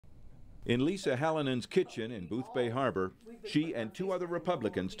In Lisa Hallinen's kitchen in Boothbay Harbor, she and two other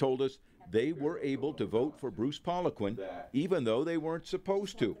Republicans told us they were able to vote for Bruce Poliquin even though they weren't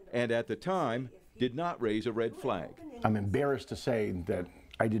supposed to, and at the time did not raise a red flag. I'm embarrassed to say that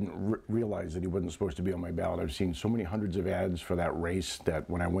I didn't realize that he wasn't supposed to be on my ballot. I've seen so many hundreds of ads for that race that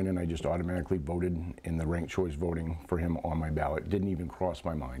when I went in, I just automatically voted in the ranked choice voting for him on my ballot. Didn't even cross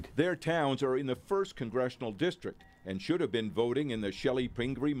my mind. Their towns are in the 1st Congressional District and should have been voting in the Shelley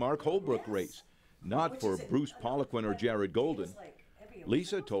Pingree-Mark Holbrook race, not for Bruce Poliquin or Jared Golden.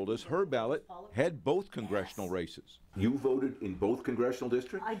 Lisa told us her ballot had both congressional races. You voted in both congressional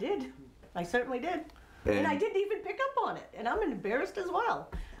districts? I did. I certainly did. And I didn't even pick up on it, and I'm embarrassed as well.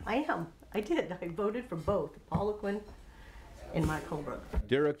 I am. I did. I voted for both Poliquin and Mark Holbrook.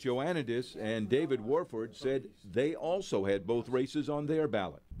 Derek Joannidis and David Warford said they also had both races on their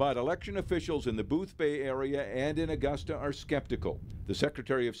ballot. But election officials in the Boothbay area and in Augusta are skeptical. The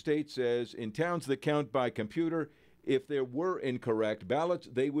Secretary of State says in towns that count by computer, if there were incorrect ballots,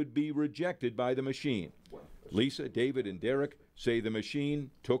 they would be rejected by the machine. Lisa, David, and Derek say the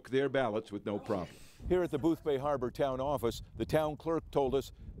machine took their ballots with no problem. Here at the Boothbay Harbor town office, the town clerk told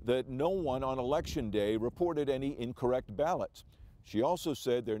us that no one on election day reported any incorrect ballots. She also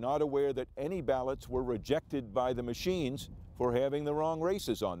said they're not aware that any ballots were rejected by the machines for having the wrong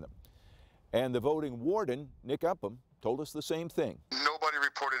races on them. And the voting warden, Nick Upham, told us the same thing. Nobody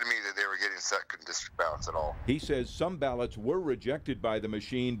reported to me that they were getting second district ballots at all. He says some ballots were rejected by the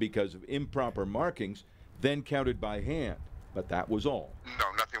machine because of improper markings, then counted by hand. But that was all. No,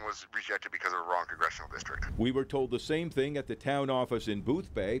 nothing was rejected because of a wrong congressional district. We were told the same thing at the town office in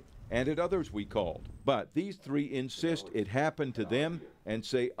Boothbay and at others we called. But these three insist it happened to them and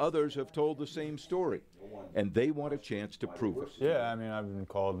say others have told the same story. And they want a chance to prove it. Yeah, I mean, I've been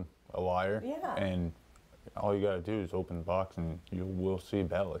called a liar. Yeah. And all you got to do is open the box and you will see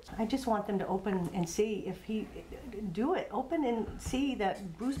ballots. I just want them to open and see if he, do it. Open and see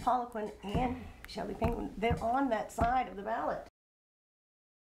that Bruce Poliquin and Shelley Pingree, they're on that side of the ballot.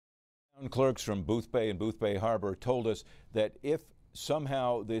 Town clerks from Boothbay and Boothbay Harbor told us that if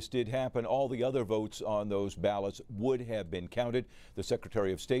somehow this did happen, all the other votes on those ballots would have been counted. The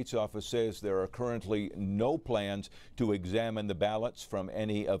Secretary of State's office says there are currently no plans to examine the ballots from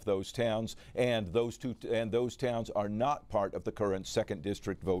any of those towns, and those towns are not part of the current 2nd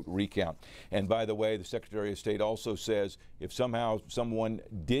District vote recount. And by the way, the Secretary of State also says if somehow someone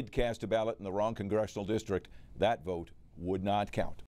did cast a ballot in the wrong congressional district, that vote would not count.